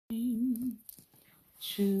to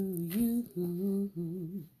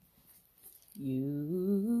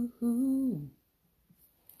you.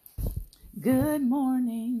 Good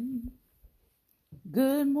morning.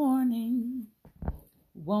 Good morning.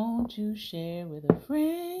 Won't you share with a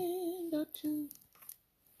friend or two?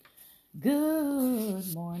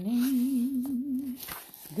 Good morning.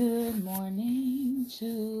 Good morning to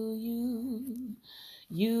you.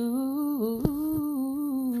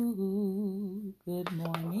 Good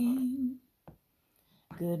morning.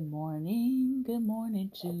 Good morning. Good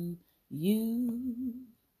morning to you.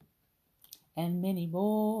 And many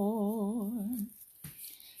more.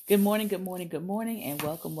 Good morning, good morning, good morning, and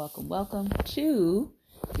welcome to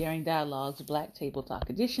Daring Dialogues Black Table Talk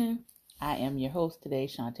Edition. I am your host today,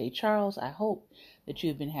 Shantae Charles. I hope that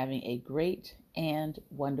you've been having a great and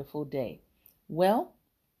wonderful day. Well,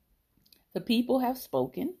 the people have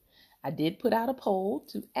spoken. I did put out a poll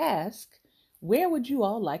to ask, where would you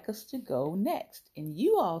all like us to go next? And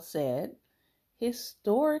you all said,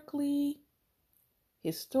 historical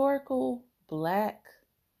Black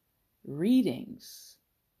readings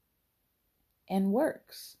and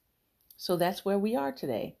works. So that's where we are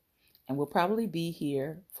today. And we'll probably be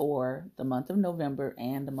here for the month of November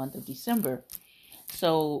and the month of December.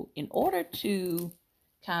 So in order to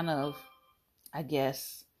kind of,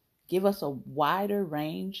 give us a wider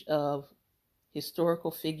range of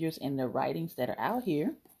historical figures and their writings that are out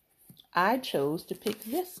here, I chose to pick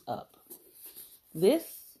this up. This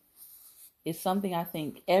is something I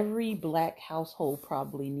think every Black household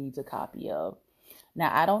probably needs a copy of.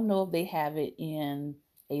 Now, I don't know if they have it in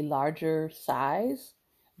a larger size,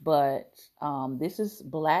 but this is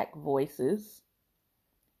Black Voices.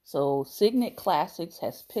 So Signet Classics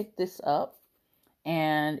has picked this up,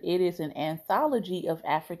 and it is an anthology of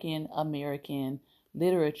African American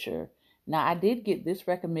literature. Now, I did get this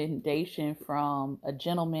recommendation from a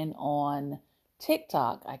gentleman on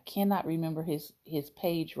TikTok. I cannot remember his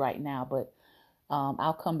page right now, but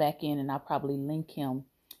I'll come back in and I'll probably link him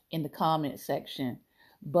in the comment section.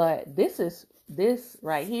 But this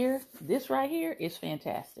right here is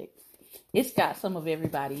fantastic. It's got some of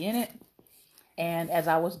everybody in it. And as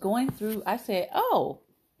I was going through, I said, oh,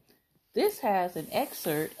 this has an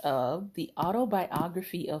excerpt of the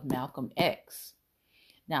autobiography of Malcolm X.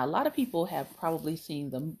 Now, a lot of people have probably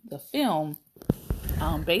seen the film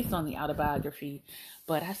based on the autobiography,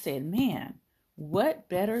 but I said, man, what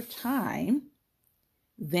better time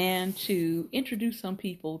than to introduce some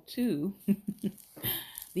people to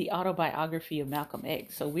the autobiography of Malcolm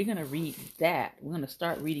X. So we're going to read that. We're going to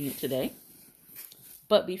start reading it today.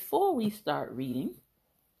 But before we start reading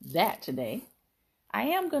that today, I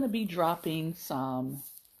am going to be dropping some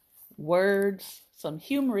words, some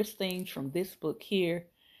humorous things from this book here.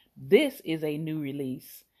 This is a new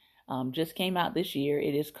release. Just came out this year.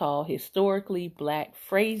 It is called Historically Black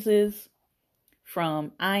Phrases,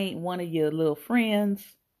 from I Ain't One of Your Little Friends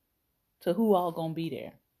to Who All Gonna Be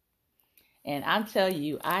There. And I'm telling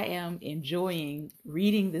you, I am enjoying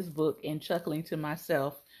reading this book and chuckling to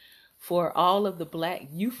myself for all of the Black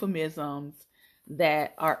euphemisms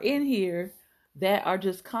that are in here that are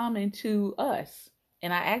just common to us.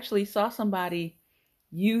 And I actually saw somebody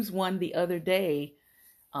use one the other day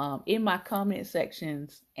in my comment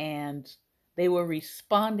sections, and they were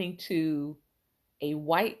responding to a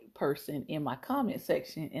white person in my comment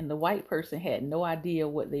section, and the white person had no idea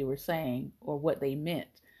what they were saying or what they meant.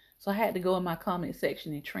 So I had to go in my comment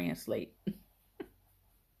section and translate.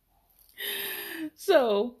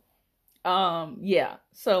 So,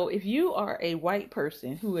 So if you are a white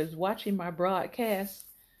person who is watching my broadcast,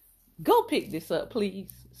 go pick this up, please,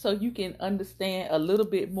 so you can understand a little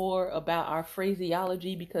bit more about our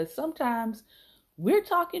phraseology, because sometimes we're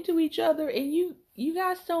talking to each other and you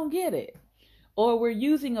guys don't get it. Or we're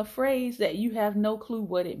using a phrase that you have no clue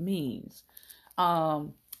what it means.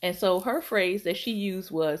 And so her phrase that she used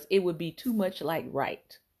was, it would be too much like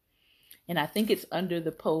right. And I think it's under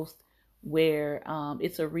the post where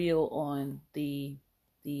it's a reel on the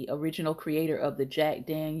original creator of the Jack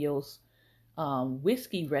Daniels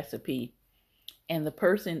whiskey recipe. And the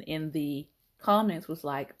person in the comments was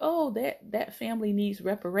like, oh, that family needs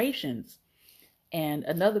reparations. And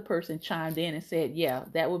another person chimed in and said, yeah,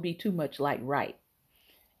 that would be too much like right.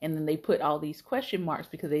 And then they put all these question marks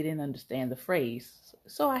because they didn't understand the phrase.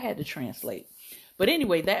 So I had to translate. But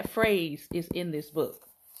anyway, that phrase is in this book.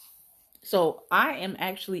 So I am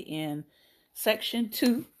actually in section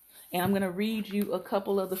 2. And I'm going to read you a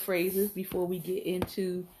couple of the phrases before we get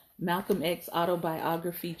into Malcolm X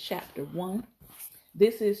autobiography, chapter 1.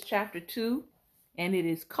 This is chapter 2, and it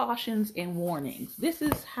is cautions and warnings. This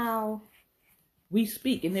is how we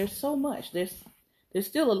speak, and there's so much. There's There's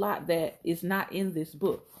still a lot that is not in this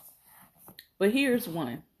book. But here's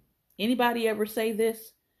one. Anybody ever say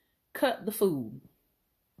this? Cut the food.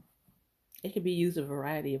 It can be used a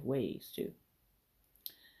variety of ways too.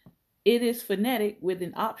 It is phonetic with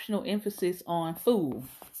an optional emphasis on food.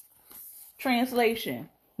 Translation.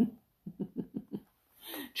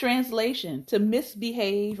 Translation, to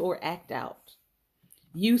misbehave or act out.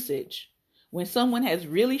 Usage, when someone has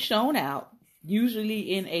really shown out,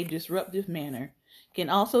 usually in a disruptive manner, can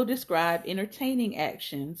also describe entertaining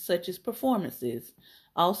actions such as performances,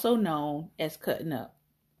 also known as cutting up.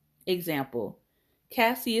 Example,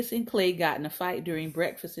 Cassius and Clay got in a fight during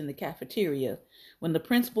breakfast in the cafeteria. When the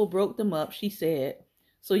principal broke them up, she said,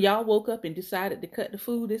 "So y'all woke up and decided to cut the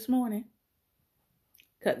food this morning?"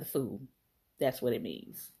 Cut the food. That's what it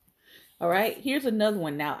means. All right, here's another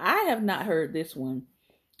one. Now, I have not heard this one,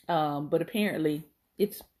 but apparently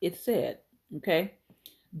it's said, okay?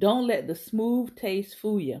 Don't let the smooth taste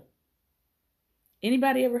fool you.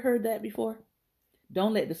 Anybody ever heard that before?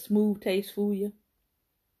 Don't let the smooth taste fool you.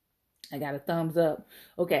 I got a thumbs up.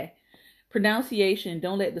 Okay. Pronunciation,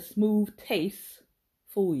 don't let the smooth taste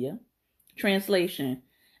fool you. Translation,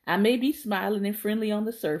 I may be smiling and friendly on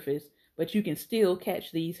the surface, but you can still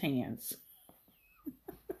catch these hands.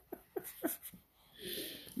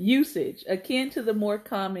 Usage, akin to the more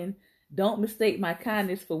common, don't mistake my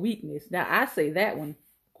kindness for weakness. Now, I say that one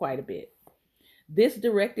quite a bit. This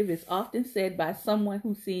directive is often said by someone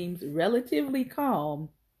who seems relatively calm,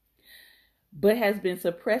 but has been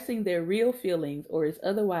suppressing their real feelings or is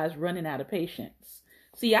otherwise running out of patience.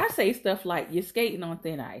 See, I say stuff like, you're skating on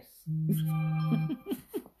thin ice.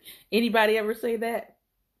 Anybody ever say that?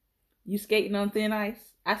 You skating on thin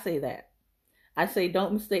ice? I say that. I say,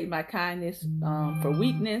 don't mistake my kindness for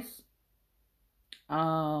weakness.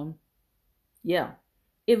 Yeah.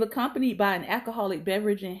 If accompanied by an alcoholic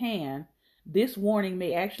beverage in hand, this warning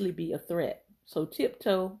may actually be a threat. So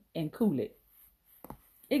tiptoe and cool it.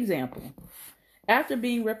 Example. After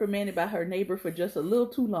being reprimanded by her neighbor for just a little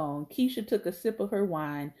too long, Keisha took a sip of her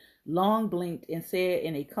wine, long blinked, and said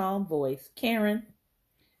in a calm voice, "Karen,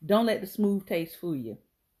 don't let the smooth taste fool you.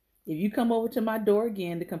 If you come over to my door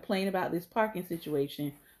again to complain about this parking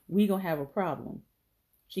situation, we gonna have a problem."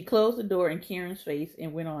 She closed the door in Karen's face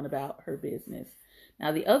and went on about her business.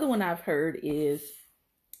 Now, the other one I've heard is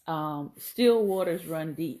still waters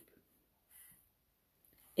run deep.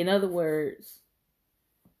 In other words,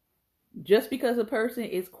 just because a person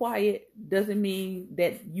is quiet doesn't mean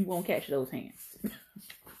that you won't catch those hands.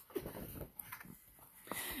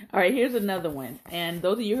 All right, here's another one. And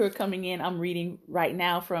those of you who are coming in, I'm reading right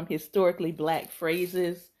now from Historically Black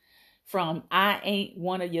Phrases, from I Ain't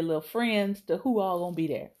One of Your Little Friends to Who All Gonna Be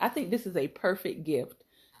There. I think this is a perfect gift,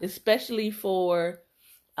 especially for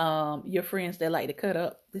your friends that like to cut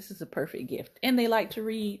up. This is a perfect gift. And they like to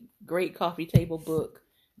read. Great coffee table book,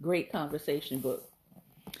 great conversation book.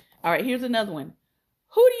 All right, here's another one.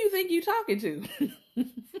 Who do you think you're talking to?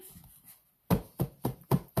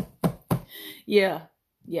 Yeah,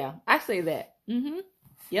 I say that.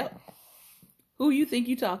 Yep. Who you think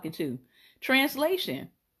you're talking to? Translation.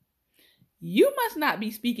 You must not be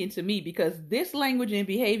speaking to me because this language and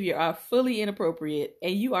behavior are fully inappropriate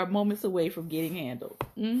and you are moments away from getting handled.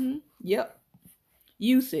 Yep.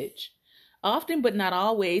 Usage. Often, but not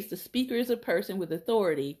always, the speaker is a person with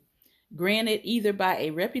authority, granted either by a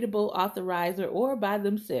reputable authorizer or by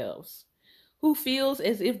themselves, who feels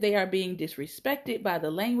as if they are being disrespected by the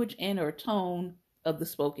language and or tone of the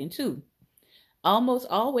spoken to. Almost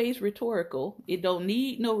always rhetorical. It don't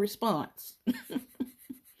need no response.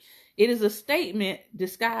 It is a statement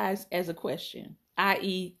disguised as a question,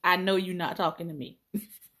 i.e., I know you're not talking to me.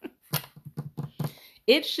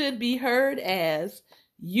 It should be heard as,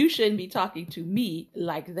 you shouldn't be talking to me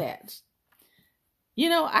like that. You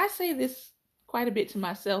know, I say this quite a bit to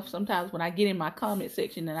myself sometimes when I get in my comment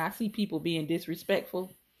section and I see people being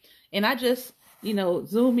disrespectful. And I just,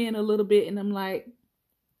 zoom in a little bit and I'm like,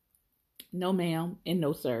 no ma'am and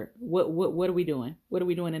no sir. What are we doing? What are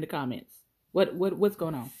we doing in the comments? What's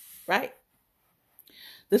going on? Right?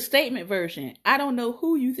 The statement version, I don't know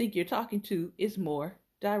who you think you're talking to, is more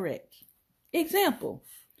direct. Example,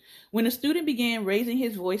 when a student began raising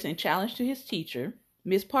his voice in challenge to his teacher,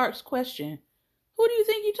 Ms. Parks questioned, who do you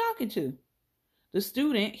think you're talking to? The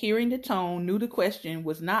student, hearing the tone, knew the question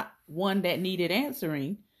was not one that needed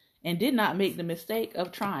answering and did not make the mistake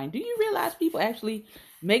of trying. Do you realize people actually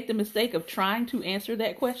make the mistake of trying to answer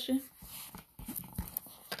that question?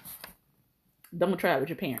 Don't try it with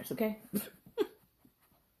your parents, okay?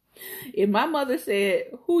 If my mother said,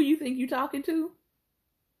 who you think you talking to?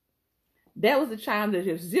 That was the time to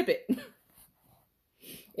just zip it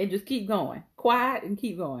and just keep going. Quiet and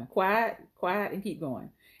keep going. Quiet, quiet, and keep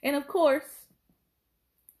going. And of course,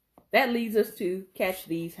 that leads us to catch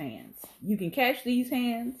these hands. You can catch these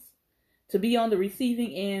hands to be on the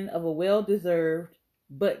receiving end of a well-deserved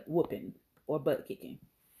butt whooping or butt kicking.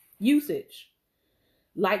 Usage.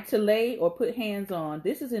 Like to lay or put hands on.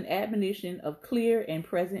 This is an admonition of clear and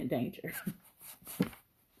present danger.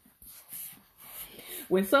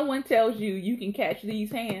 When someone tells you you can catch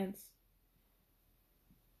these hands,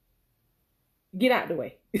 get out the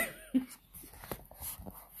way.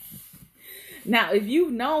 Now, if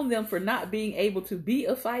you've known them for not being able to be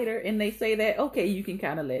a fighter and they say that, okay, you can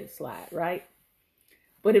kind of let it slide, right?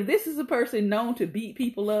 But if this is a person known to beat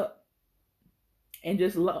people up and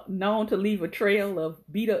just known to leave a trail of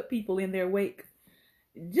beat up people in their wake,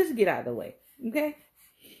 just get out of the way, okay?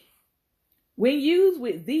 When used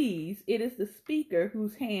with these, it is the speaker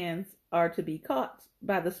whose hands are to be caught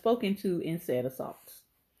by the spoken to in said assaults.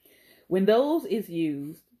 When those is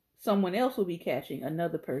used, someone else will be catching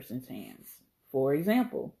another person's hands. For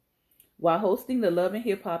example, while hosting the Love and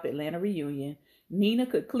Hip Hop Atlanta reunion, Nina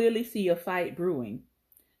could clearly see a fight brewing.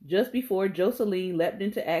 Just before Joseline leapt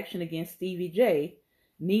into action against Stevie J,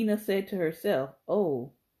 Nina said to herself,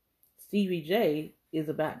 "Oh, Stevie J is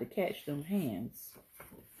about to catch them hands."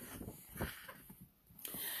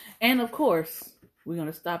 And of course, we're going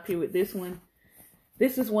to stop here with this one.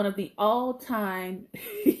 This is one of the all-time...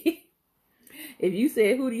 If you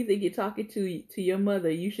said, who do you think you're talking to your mother,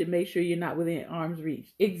 you should make sure you're not within arm's reach.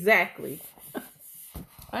 Exactly.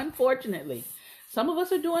 Unfortunately, some of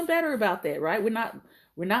us are doing better about that, right?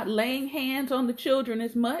 We're not laying hands on the children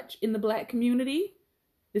as much in the Black community.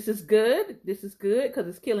 This is good. This is good because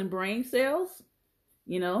it's killing brain cells.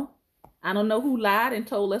 You know, I don't know who lied and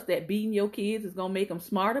told us that beating your kids is going to make them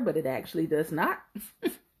smarter, but it actually does not.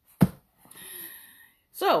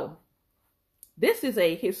 So, this is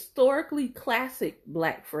a historically classic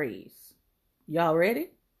Black phrase. Y'all ready?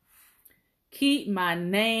 Keep my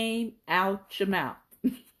name out your mouth.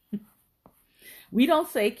 We don't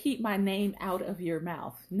say keep my name out of your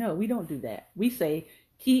mouth. No, we don't do that. We say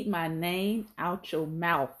keep my name out your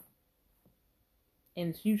mouth. And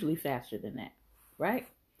it's usually faster than that, right?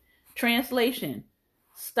 Translation.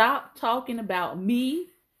 Stop talking about me,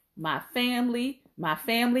 my family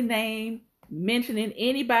name, mentioning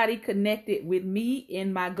anybody connected with me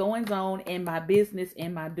in my goings on and my business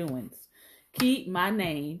and my doings. Keep my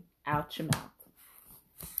name out your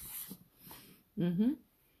mouth.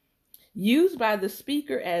 Used by the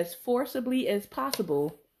speaker as forcibly as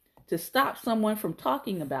possible to stop someone from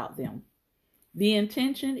talking about them. The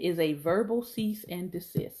intention is a verbal cease and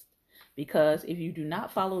desist. Because if you do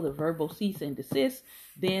not follow the verbal cease and desist,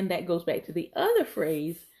 then that goes back to the other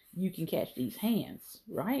phrase, you can catch these hands,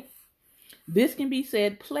 right? This can be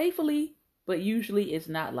said playfully, but usually it's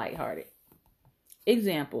not lighthearted.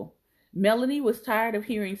 Example, Melanie was tired of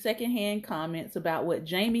hearing secondhand comments about what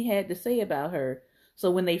Jamie had to say about her. So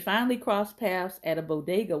when they finally crossed paths at a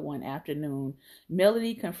bodega one afternoon,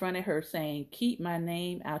 Melanie confronted her saying, "Keep my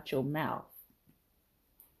name out your mouth."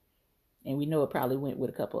 And we know it probably went with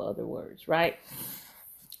a couple other words, right?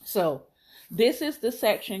 So this is the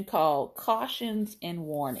section called cautions and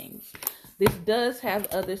warnings. This does have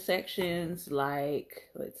other sections like,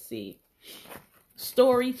 let's see,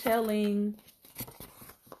 storytelling,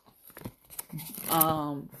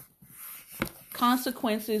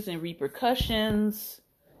 consequences and repercussions,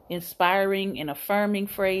 inspiring and affirming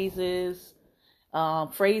phrases,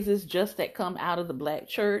 phrases just that come out of the Black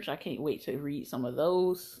church. I can't wait to read some of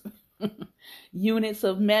those. Units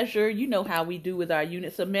of measure. You know how we do with our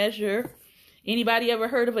units of measure. Anybody ever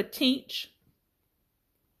heard of a teach?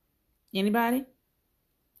 Anybody?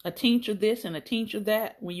 A teach of this and a teach of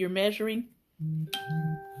that when you're measuring?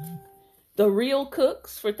 The real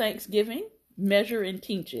cooks for Thanksgiving measure in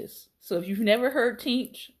teaches. So if you've never heard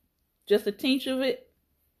teach, just a teach of it,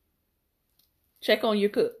 check on your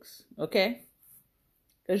cooks, okay?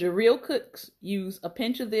 Because your real cooks use a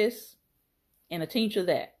pinch of this and a teach of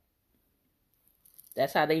that.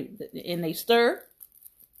 That's how they stir.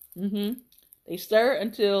 They stir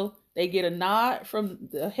until they get a nod from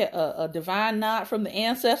a divine nod from the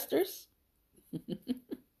ancestors.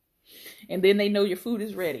 And then they know your food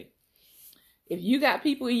is ready. If you got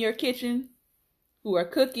people in your kitchen who are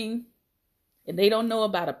cooking and they don't know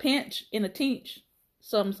about a pinch and a teach,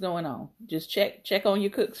 something's going on. Just check on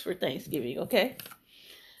your cooks for Thanksgiving, okay?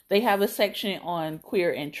 They have a section on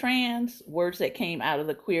queer and trans, words that came out of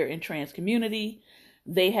the queer and trans community.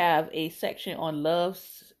 They have a section on love,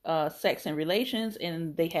 sex, and relations,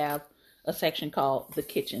 and they have a section called The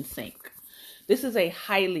Kitchen Sink. This is a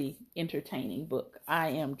highly entertaining book. I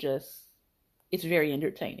am just it's very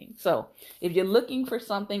entertaining. So if you're looking for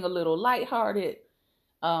something a little lighthearted,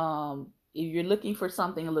 if you're looking for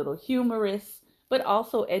something a little humorous, but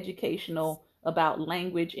also educational about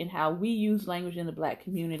language and how we use language in the Black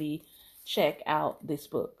community, check out this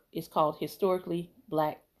book. It's called Historically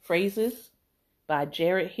Black Phrases by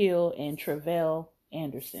Jared Hill and Travell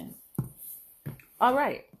Anderson. All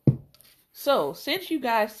right. So since you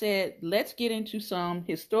guys said, let's get into some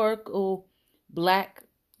historical Black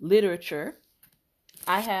literature,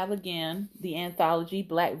 I have again the anthology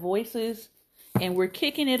Black Voices, and we're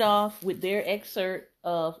kicking it off with their excerpt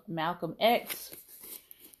of Malcolm X,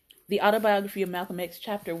 the autobiography of Malcolm X,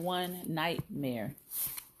 Chapter 1, Nightmare.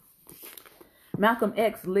 Malcolm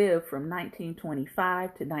X lived from 1925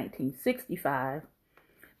 to 1965.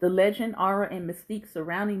 The legend, aura, and mystique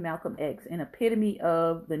surrounding Malcolm X, an epitome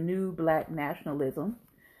of the new Black nationalism,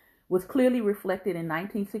 was clearly reflected in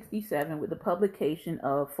 1967 with the publication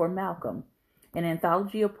of For Malcolm, an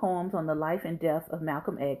anthology of poems on the life and death of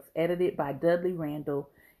Malcolm X, edited by Dudley Randall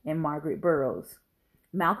and Margaret Burroughs.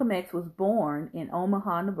 Malcolm X was born in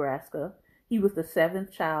Omaha, Nebraska. He was the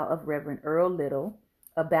seventh child of Reverend Earl Little,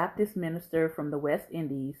 a Baptist minister from the West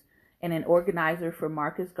Indies, and an organizer for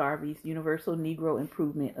Marcus Garvey's Universal Negro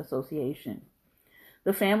Improvement Association.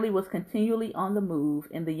 The family was continually on the move,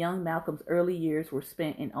 and the young Malcolm's early years were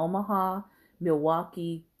spent in Omaha,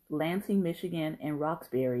 Milwaukee, Lansing, Michigan, and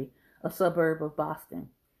Roxbury, a suburb of Boston.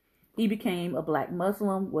 He became a Black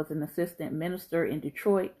Muslim, was an assistant minister in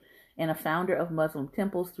Detroit, and a founder of Muslim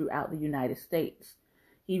temples throughout the United States.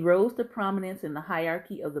 He rose to prominence in the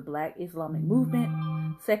hierarchy of the Black Islamic movement,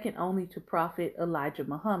 second only to Prophet Elijah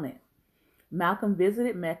Muhammad. Malcolm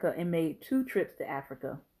visited Mecca and made 2 trips to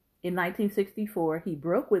Africa. In 1964, he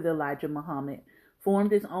broke with Elijah Muhammad,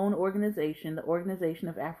 formed his own organization, the Organization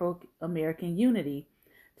of Afro-American Unity,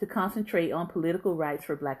 to concentrate on political rights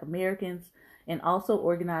for Black Americans, and also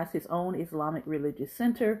organized his own Islamic religious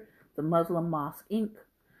center, the Muslim Mosque, Inc.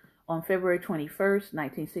 On February 21st,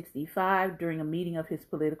 1965, during a meeting of his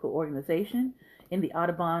political organization in the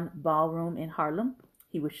Audubon Ballroom in Harlem,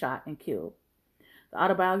 he was shot and killed. The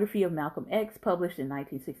autobiography of Malcolm X, published in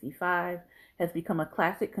 1965, has become a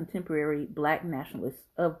classic contemporary Black nationalist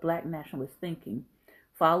thinking.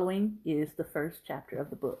 Following is the first chapter of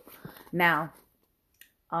the book. Now,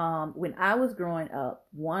 when I was growing up,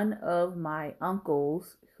 one of my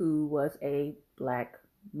uncles, who was a Black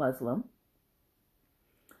Muslim,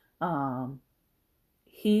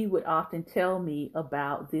 he would often tell me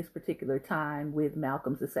about this particular time with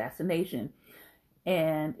Malcolm's assassination.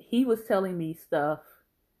 And he was telling me stuff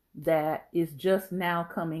that is just now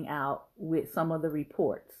coming out with some of the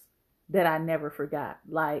reports that I never forgot.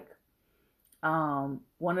 Like,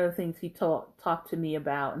 one of the things he talked to me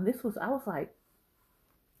about, and I was like,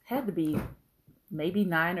 had to be maybe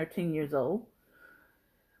 9 or 10 years old.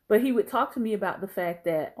 But he would talk to me about the fact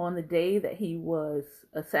that on the day that he was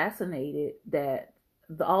assassinated, that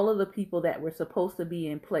all of the people that were supposed to be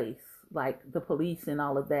in place, like the police and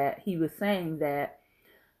all of that, he was saying that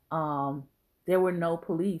there were no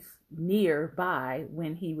police nearby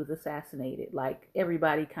when he was assassinated. Like,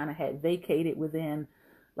 everybody kind of had vacated within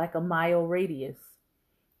like a mile radius.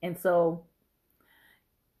 And so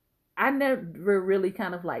I never really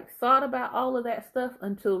kind of like thought about all of that stuff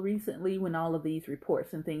until recently, when all of these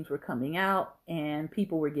reports and things were coming out and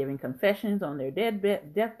people were giving confessions on their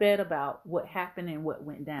deathbed about what happened and what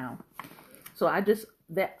went down. So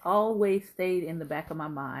that always stayed in the back of my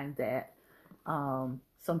mind, that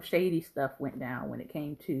some shady stuff went down when it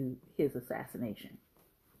came to his assassination.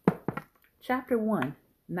 Chapter 1,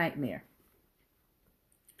 Nightmare.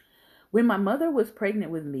 When my mother was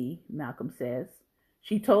pregnant with me, Malcolm says,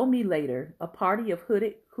 she told me later, a party of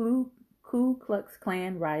hooded Ku Klux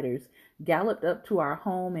Klan riders galloped up to our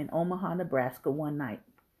home in Omaha, Nebraska one night.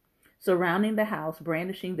 Surrounding the house,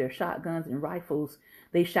 brandishing their shotguns and rifles,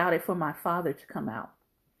 they shouted for my father to come out.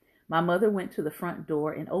 My mother went to the front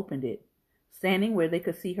door and opened it. Standing where they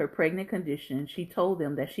could see her pregnant condition, she told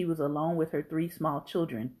them that she was alone with her 3 small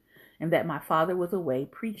children, and that my father was away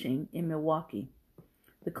preaching in Milwaukee.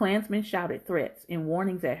 The Klansmen shouted threats and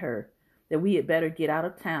warnings at her that we had better get out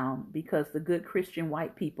of town, because the good Christian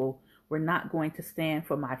white people were not going to stand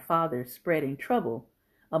for my father spreading trouble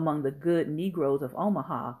among the good Negroes of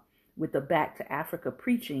Omaha with the Back to Africa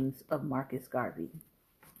preachings of Marcus Garvey.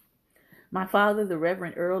 My father, the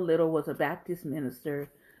Reverend Earl Little, was a Baptist minister,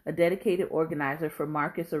 a dedicated organizer for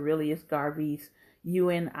Marcus Aurelius Garvey's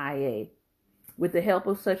UNIA. With the help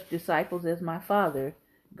of such disciples as my father,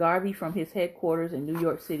 Garvey, from his headquarters in New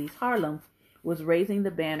York City's Harlem, was raising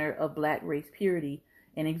the banner of Black race purity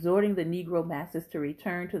and exhorting the Negro masses to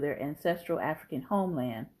return to their ancestral African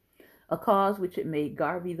homeland, a cause which had made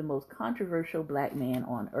Garvey the most controversial black man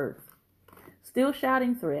on earth. Still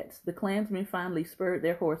shouting threats, the Klansmen finally spurred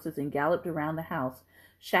their horses and galloped around the house,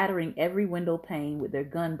 shattering every window pane with their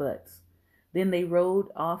gun butts. Then they rode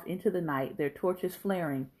off into the night, their torches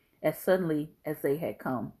flaring as suddenly as they had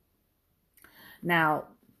come. Now,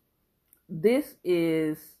 this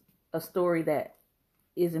is a story that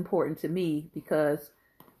is important to me because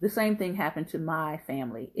the same thing happened to my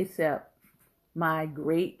family, except my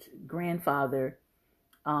great-grandfather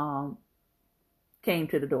came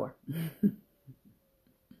to the door.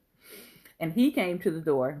 And he came to the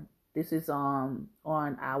door. This is on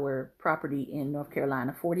our property in North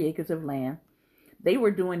Carolina, 40 acres of land. They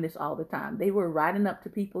were doing this all the time. They were riding up to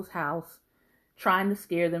people's house, trying to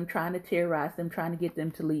scare them, trying to terrorize them, trying to get them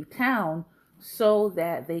to leave town so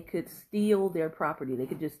that they could steal their property. They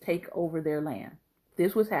could just take over their land.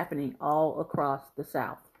 This was happening all across the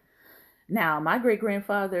South. Now, my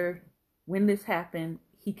great-grandfather, when this happened,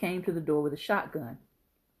 he came to the door with a shotgun.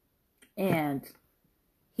 And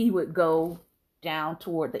he would go down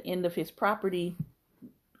toward the end of his property,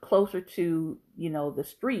 closer to, the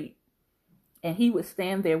street. And he would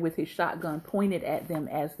stand there with his shotgun pointed at them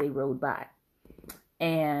as they rode by.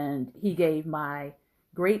 And he gave my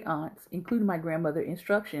great aunts, including my grandmother,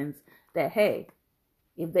 instructions that, hey,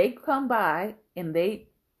 if they come by and they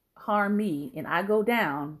harm me and I go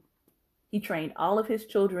down, he trained all of his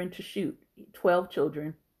children to shoot, 12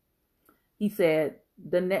 children. He said,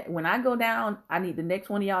 when I go down, I need the next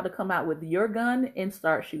one of y'all to come out with your gun and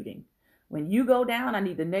start shooting. When you go down, I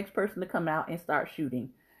need the next person to come out and start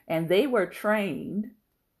shooting. And they were trained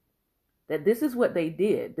that this is what they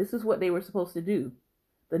did. This is what they were supposed to do.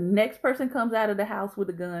 The next person comes out of the house with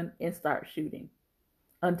a gun and starts shooting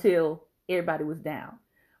until everybody was down.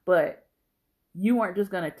 But you weren't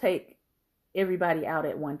just going to take everybody out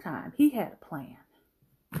at one time. He had a plan.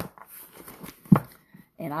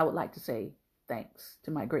 And I would like to say thanks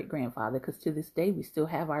to my great-grandfather, because to this day, we still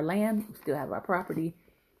have our land, we still have our property.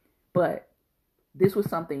 But this was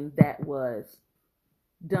something that was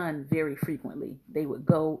done very frequently. They would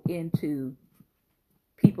go into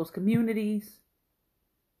people's communities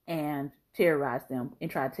and terrorize them and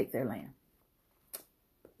try to take their land.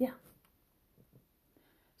 Yeah.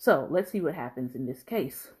 So let's see what happens in this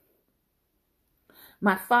case.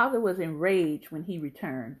 My father was enraged when he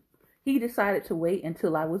returned. He decided to wait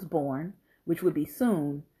until I was born, which would be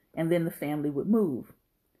soon, and then the family would move.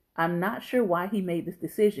 I'm not sure why he made this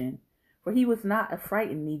decision, for he was not a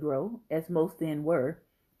frightened Negro, as most then were,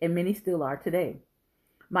 and many still are today.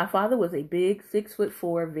 My father was a big,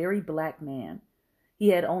 6'4", very black man. He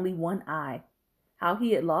had only one eye. How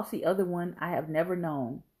he had lost the other one, I have never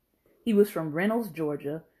known. He was from Reynolds,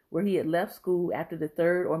 Georgia, where he had left school after the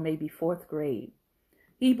 3rd or maybe 4th grade.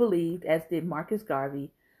 He believed, as did Marcus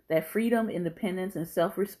Garvey, that freedom, independence, and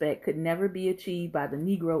self-respect could never be achieved by the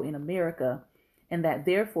Negro in America, and that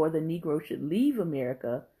therefore the Negro should leave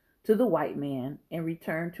America to the white man and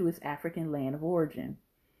return to his African land of origin.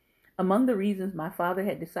 Among the reasons my father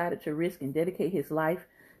had decided to risk and dedicate his life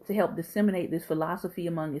to help disseminate this philosophy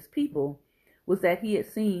among his people was that he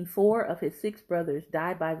had seen 4 of his 6 brothers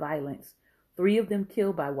die by violence, 3 of them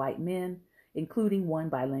killed by white men, including one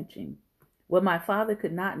by lynching. What my father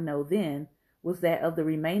could not know then was that of the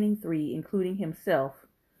remaining 3, including himself,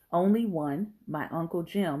 only one, my Uncle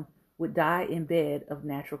Jim, would die in bed of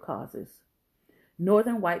natural causes.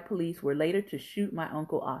 Northern white police were later to shoot my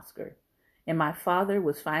Uncle Oscar, and my father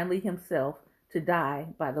was finally himself to die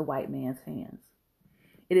by the white man's hands.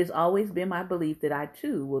 It has always been my belief that I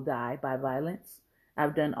too will die by violence.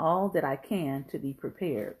 I've done all that I can to be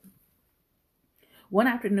prepared. One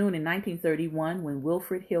afternoon in 1931, when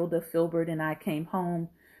Wilfred, Hilda, Filbert, and I came home,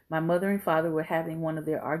 my mother and father were having one of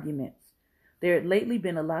their arguments. There had lately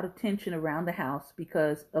been a lot of tension around the house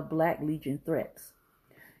because of Black Legion threats.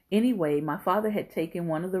 Anyway, my father had taken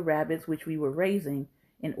one of the rabbits which we were raising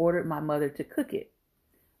and ordered my mother to cook it.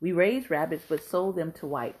 We raised rabbits but sold them to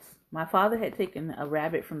whites. My father had taken a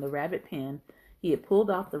rabbit from the rabbit pen. He had pulled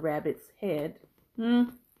off the rabbit's head.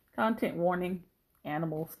 Content warning.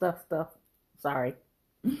 Animal stuff. Sorry.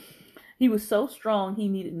 He was so strong he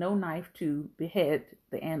needed no knife to behead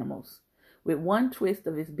the animals. With one twist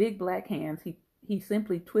of his big black hands, he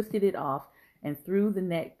simply twisted it off and threw the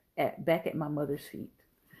neck back at my mother's feet.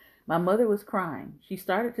 My mother was crying. She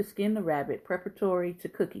started to skin the rabbit preparatory to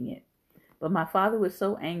cooking it. But my father was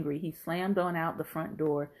so angry he slammed on out the front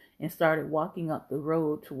door and started walking up the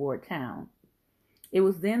road toward town. It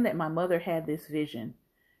was then that my mother had this vision.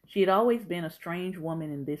 She had always been a strange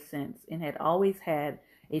woman in this sense and had always had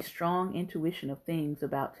a strong intuition of things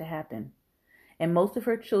about to happen. And most of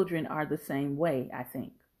her children are the same way, I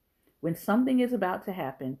think. When something is about to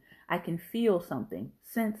happen, I can feel something,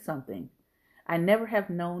 sense something. I never have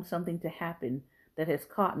known something to happen that has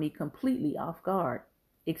caught me completely off guard,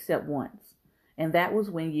 except once. And that was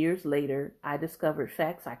when years later I discovered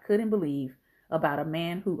facts I couldn't believe about a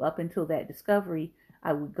man who, up until that discovery,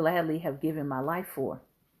 I would gladly have given my life for.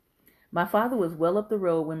 My father was well up the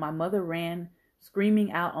road when my mother ran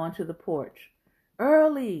screaming out onto the porch.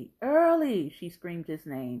 "Early, Early!" She screamed his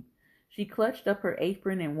name. She clutched up her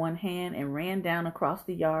apron in one hand and ran down across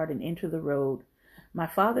the yard and into the road. My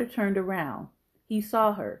father turned around. He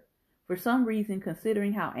saw her. For some reason,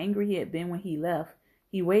 considering how angry he had been when he left,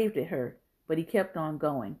 he waved at her, but he kept on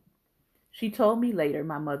going. She told me later,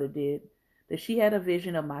 my mother did, that she had a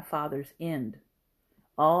vision of my father's end.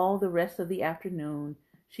 All the rest of the afternoon,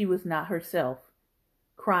 she was not herself,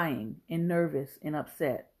 crying and nervous and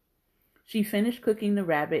upset. She finished cooking the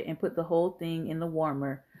rabbit and put the whole thing in the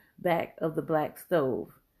warmer back of the black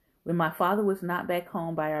stove. When my father was not back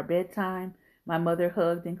home by our bedtime, my mother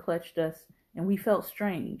hugged and clutched us, and we felt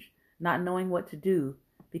strange, not knowing what to do,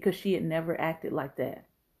 because she had never acted like that.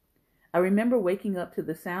 I remember waking up to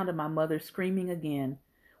the sound of my mother screaming again.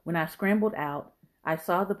 When I scrambled out, I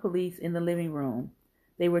saw the police in the living room.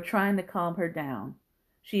 They were trying to calm her down.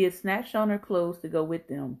 She had snatched on her clothes to go with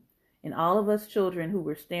them, and all of us children who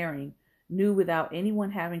were staring knew without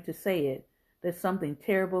anyone having to say it that something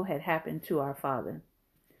terrible had happened to our father.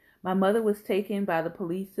 My mother was taken by the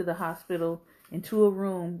police to the hospital into a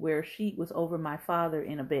room where a sheet was over my father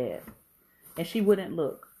in a bed. And she wouldn't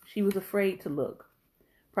look. She was afraid to look.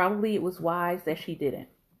 Probably it was wise that she didn't.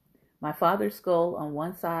 My father's skull on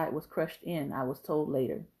one side was crushed in, I was told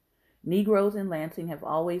later. Negroes in Lansing have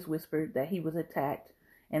always whispered that he was attacked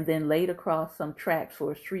and then laid across some tracks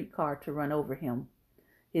for a streetcar to run over him.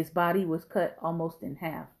 His body was cut almost in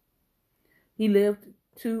half. He lived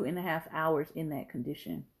 2.5 hours in that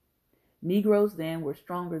condition. Negroes then were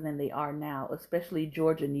stronger than they are now, especially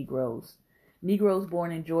Georgia Negroes. Negroes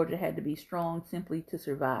born in Georgia had to be strong simply to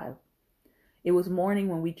survive. It was morning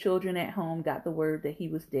when we children at home got the word that he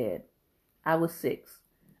was dead. I was 6.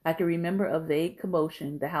 I can remember a vague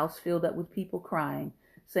commotion, the house filled up with people crying,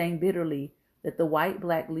 saying bitterly that the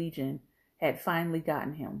white-black legion had finally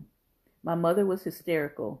gotten him. My mother was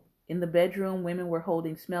hysterical. In the bedroom, women were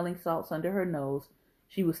holding smelling salts under her nose.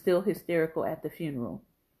 She was still hysterical at the funeral.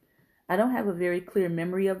 I don't have a very clear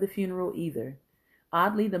memory of the funeral either.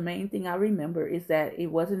 Oddly, the main thing I remember is that it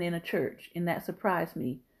wasn't in a church, and that surprised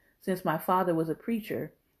me, since my father was a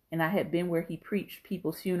preacher, and I had been where he preached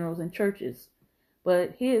people's funerals in churches.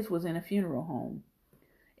 But his was in a funeral home.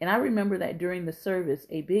 And I remember that during the service,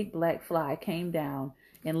 a big black fly came down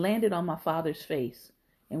and landed on my father's face,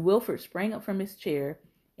 and Wilford sprang up from his chair,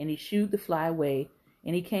 and he shooed the fly away,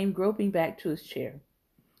 and he came groping back to his chair.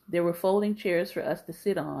 There were folding chairs for us to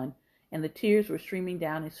sit on, and the tears were streaming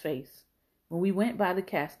down his face. When we went by the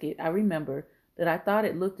casket, I remember that I thought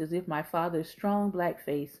it looked as if my father's strong black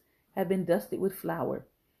face had been dusted with flour,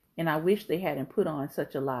 and I wished they hadn't put on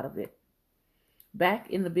such a lot of it. Back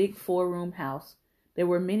in the big 4-room house, there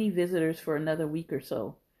were many visitors for another week or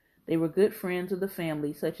so. They were good friends of the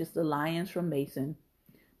family, such as the Lyons from Mason,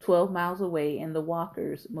 12 miles away, and the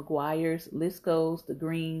Walkers, McGuires, Liscos, the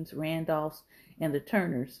Greens, Randolphs, and the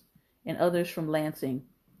Turners, and others from Lansing,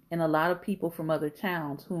 and a lot of people from other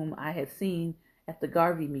towns whom I had seen at the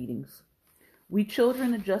Garvey meetings. We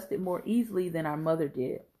children adjusted more easily than our mother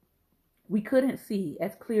did. We couldn't see,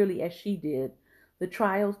 as clearly as she did, the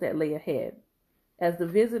trials that lay ahead. As the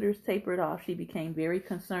visitors tapered off, she became very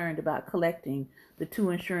concerned about collecting the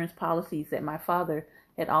 2 insurance policies that my father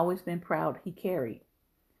had always been proud he carried.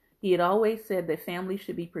 He had always said that families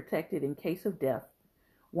should be protected in case of death.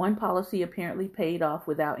 One policy apparently paid off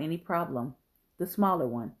without any problem, the smaller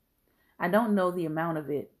one. I don't know the amount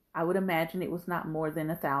of it. I would imagine it was not more than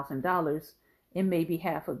 $1,000, and maybe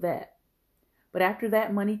half of that. But after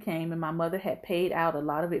that money came and my mother had paid out a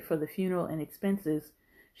lot of it for the funeral and expenses,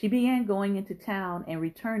 she began going into town and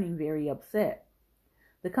returning very upset.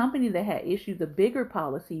 The company that had issued the bigger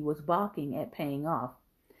policy was balking at paying off.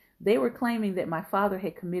 They were claiming that my father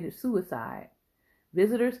had committed suicide.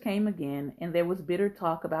 Visitors came again, and there was bitter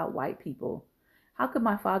talk about white people. How could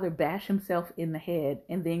my father bash himself in the head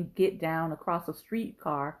and then get down across a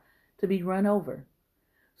streetcar to be run over?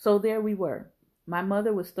 So there we were. My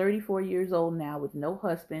mother was 34 years old now, with no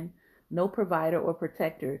husband, no provider or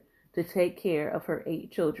protector to take care of her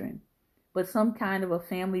 8 children. But some kind of a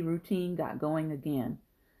family routine got going again.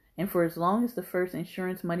 And for as long as the first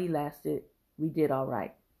insurance money lasted, we did all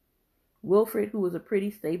right. Wilfred, who was a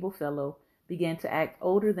pretty stable fellow, began to act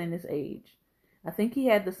older than his age. I think he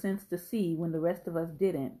had the sense to see, when the rest of us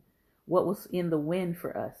didn't, what was in the wind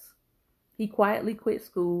for us. He quietly quit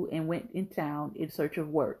school and went in town in search of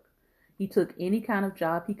work. He took any kind of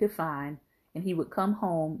job he could find, and he would come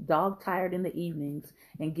home dog-tired in the evenings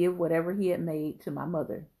and give whatever he had made to my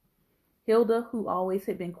mother. Hilda, who always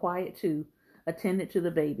had been quiet too, attended to the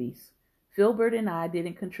babies. Filbert and I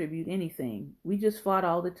didn't contribute anything. We just fought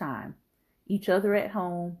all the time. Each other at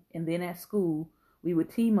home, and then at school, we would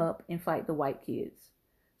team up and fight the white kids.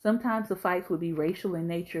 Sometimes the fights would be racial in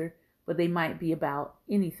nature, but they might be about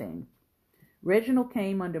anything. Reginald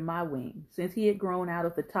came under my wing. Since he had grown out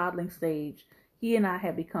of the toddling stage, he and I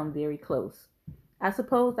had become very close. I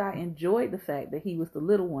suppose I enjoyed the fact that he was the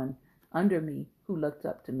little one under me who looked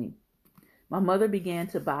up to me. My mother began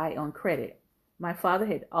to buy on credit. My father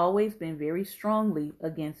had always been very strongly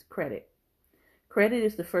against credit. Credit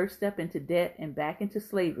is the first step into debt and back into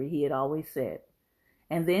slavery, he had always said.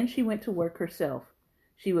 And then she went to work herself.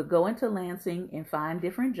 She would go into Lansing and find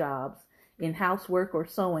different jobs in housework or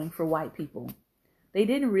sewing for white people. They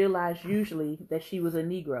didn't realize usually that she was a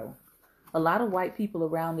Negro. A lot of white people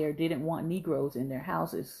around there didn't want Negroes in their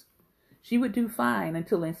houses. She would do fine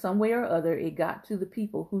until in some way or other it got to the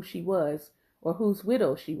people who she was or whose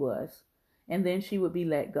widow she was, and then she would be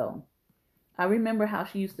let go. I remember how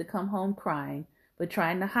she used to come home crying, but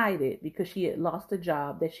trying to hide it because she had lost a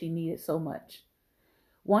job that she needed so much.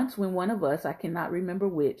 Once when one of us, I cannot remember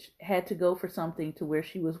which, had to go for something to where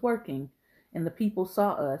she was working, and the people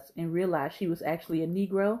saw us and realized she was actually a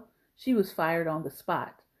Negro, she was fired on the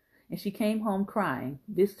spot, and she came home crying,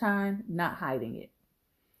 this time not hiding it.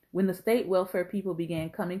 When the state welfare people began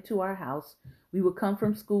coming to our house, we would come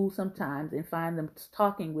from school sometimes and find them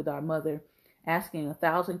talking with our mother, asking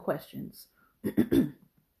 1,000 questions.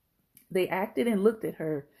 They acted and looked at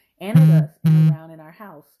her and at us and around in our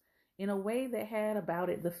house in a way that had about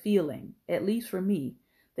it the feeling, at least for me,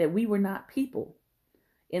 that we were not people.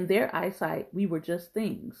 In their eyesight, we were just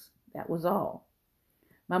things. That was all.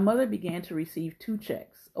 My mother began to receive 2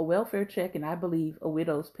 checks, a welfare check and I believe a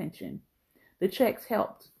widow's pension. The checks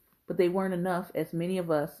helped, but they weren't enough as many of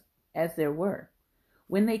us as there were.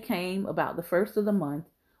 When they came about the first of the month,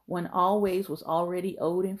 one always was already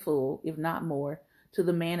owed in full, if not more, to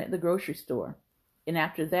the man at the grocery store. And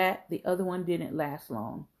after that, the other one didn't last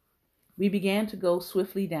long. We began to go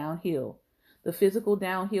swiftly downhill. The physical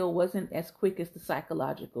downhill wasn't as quick as the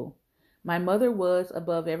psychological. My mother was,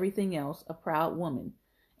 above everything else, a proud woman,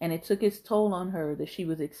 and it took its toll on her that she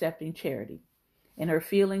was accepting charity, and her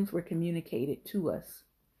feelings were communicated to us.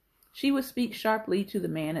 She would speak sharply to the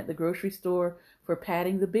man at the grocery store for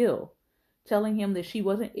padding the bill, telling him that she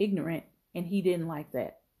wasn't ignorant and he didn't like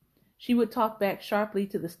that. She would talk back sharply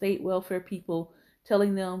to the state welfare people,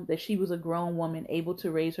 telling them that she was a grown woman able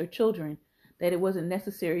to raise her children, that it wasn't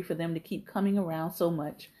necessary for them to keep coming around so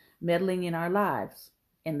much, meddling in our lives,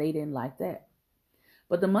 and they didn't like that.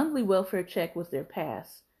 But the monthly welfare check was their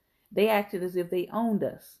pass. They acted as if they owned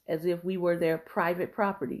us, as if we were their private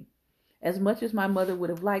property. As much as my mother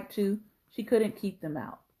would have liked to, she couldn't keep them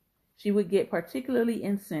out. She would get particularly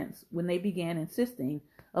incensed when they began insisting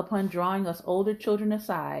upon drawing us older children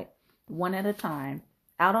aside, one at a time,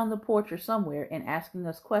 out on the porch or somewhere and asking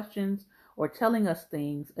us questions or telling us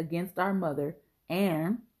things against our mother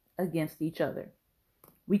and against each other.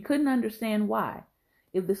 We couldn't understand why.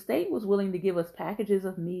 If the state was willing to give us packages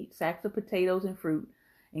of meat, sacks of potatoes and fruit,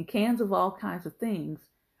 and cans of all kinds of things,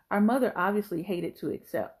 our mother obviously hated to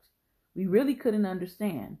accept. We really couldn't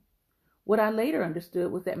understand. What I later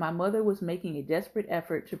understood was that my mother was making a desperate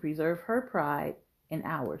effort to preserve her pride and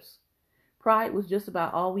ours. Pride was just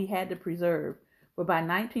about all we had to preserve, for by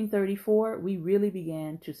 1934, we really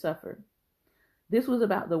began to suffer. This was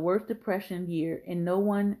about the worst depression year, and no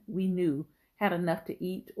one we knew had enough to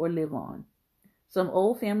eat or live on. Some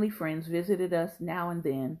old family friends visited us now and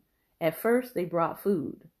then. At first, they brought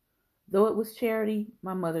food. Though it was charity,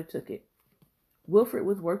 my mother took it. Wilfred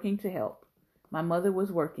was working to help. My mother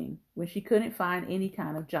was working when she couldn't find any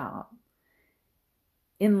kind of job.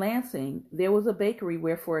 In Lansing, there was a bakery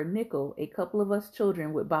where for a nickel, a couple of us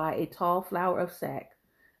children would buy a tall flour of sack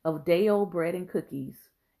of day-old bread and cookies,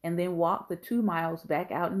 and then walk the 2 miles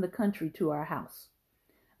back out in the country to our house.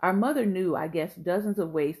 Our mother knew, I guess, dozens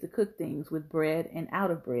of ways to cook things with bread and out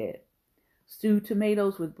of bread. Stewed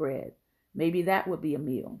tomatoes with bread. Maybe that would be a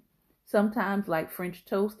meal. Sometimes like French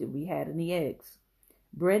toast if we had any eggs.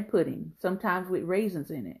 Bread pudding, sometimes with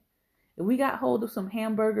raisins in it. If we got hold of some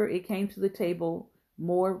hamburger, it came to the table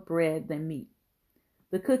more bread than meat.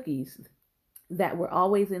 The cookies that were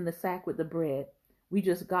always in the sack with the bread, we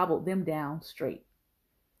just gobbled them down straight.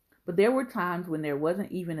 But there were times when there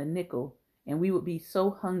wasn't even a nickel, and we would be so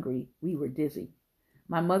hungry we were dizzy.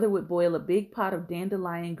 My mother would boil a big pot of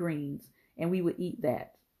dandelion greens, and we would eat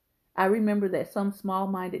that. I remember that some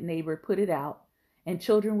small-minded neighbor put it out, and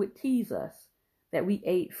children would tease us that we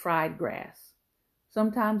ate fried grass.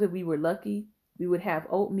 Sometimes, if we were lucky, we would have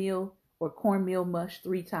oatmeal or cornmeal mush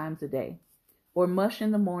 3 times a day, or mush in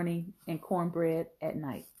the morning and cornbread at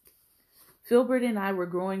night. Filbert and I were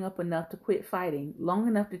growing up enough to quit fighting, long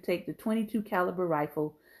enough to take the .22 caliber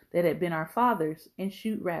rifle that had been our father's and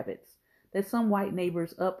shoot rabbits that some white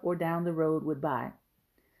neighbors up or down the road would buy.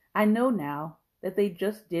 I know now that they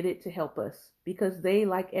just did it to help us, because they,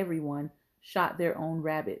 like everyone, shot their own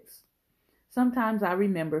rabbits. Sometimes I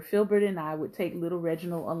remember Filbert and I would take little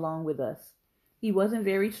Reginald along with us. He wasn't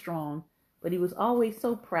very strong, but he was always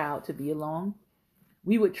so proud to be along.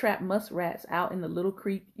 We would trap muskrats out in the little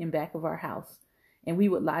creek in back of our house, and we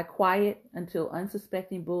would lie quiet until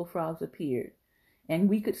unsuspecting bullfrogs appeared, and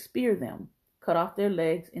we could spear them, cut off their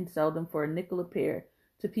legs, and sell them for a nickel a pair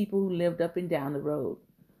to people who lived up and down the road.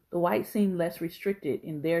 The whites seemed less restricted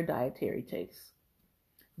in their dietary tastes.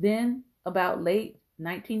 Then, about late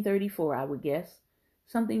 1934, I would guess,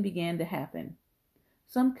 something began to happen.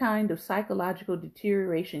 Some kind of psychological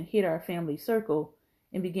deterioration hit our family circle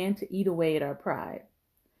and began to eat away at our pride.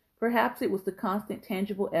 Perhaps it was the constant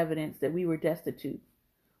tangible evidence that we were destitute.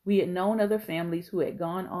 We had known other families who had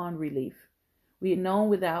gone on relief. We had known,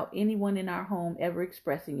 without anyone in our home ever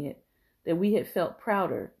expressing it, that we had felt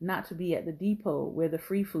prouder not to be at the depot where the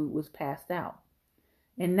free food was passed out.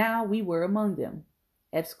 And now we were among them.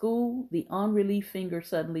 At school, the on relief finger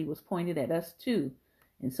suddenly was pointed at us too,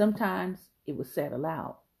 and sometimes it was said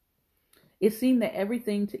aloud. It seemed that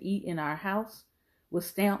everything to eat in our house was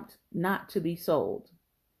stamped not to be sold.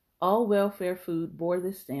 All welfare food bore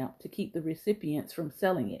this stamp to keep the recipients from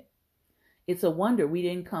selling it. It's a wonder we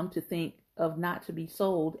didn't come to think of not to be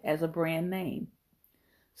sold as a brand name.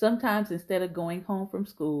 Sometimes, instead of going home from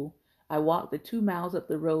school, I walked the 2 miles up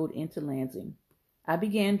the road into Lansing. I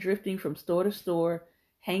began drifting from store to store,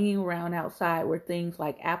 hanging around outside where things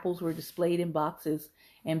like apples were displayed in boxes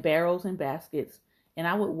and barrels and baskets, and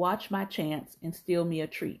I would watch my chance and steal me a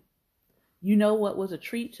treat. You know what was a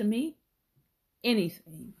treat to me?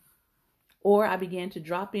 Anything. Or I began to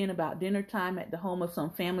drop in about dinner time at the home of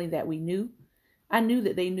some family that we knew. I knew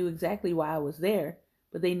that they knew exactly why I was there,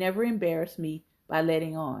 but they never embarrassed me by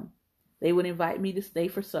letting on. They would invite me to stay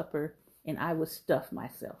for supper, and I would stuff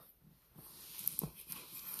myself.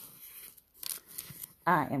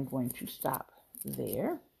 I am going to stop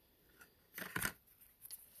there,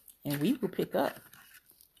 and we will pick up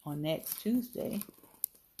on next Tuesday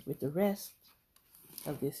with the rest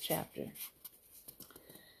of this chapter.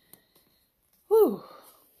 Whew.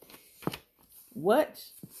 What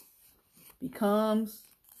becomes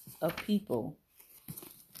of people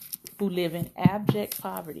who live in abject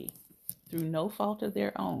poverty through no fault of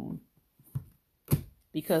their own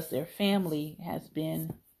because their family has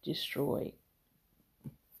been destroyed?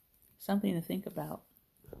 Something to think about.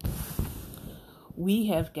 We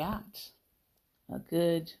have got a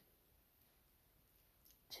good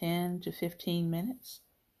 10 to 15 minutes.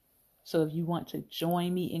 So if you want to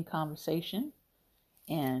join me in conversation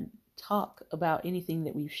and talk about anything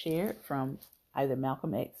that we've shared from either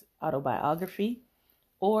Malcolm X's autobiography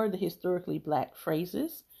or the historically black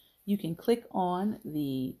phrases, you can click on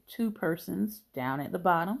the 2 persons down at the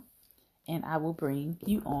bottom, and I will bring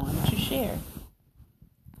you on to share.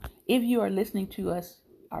 If you are listening to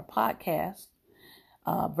our podcast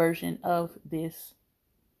version of this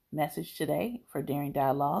message today for Daring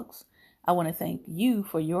Dialogues, I want to thank you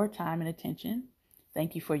for your time and attention.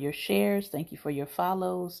 Thank you for your shares. Thank you for your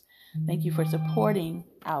follows. Thank you for supporting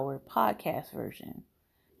our podcast version.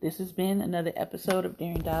 This has been another episode of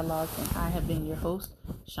Daring Dialogues, and I have been your host,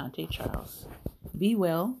 Shante Charles. Be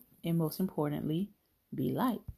well, and most importantly, be light.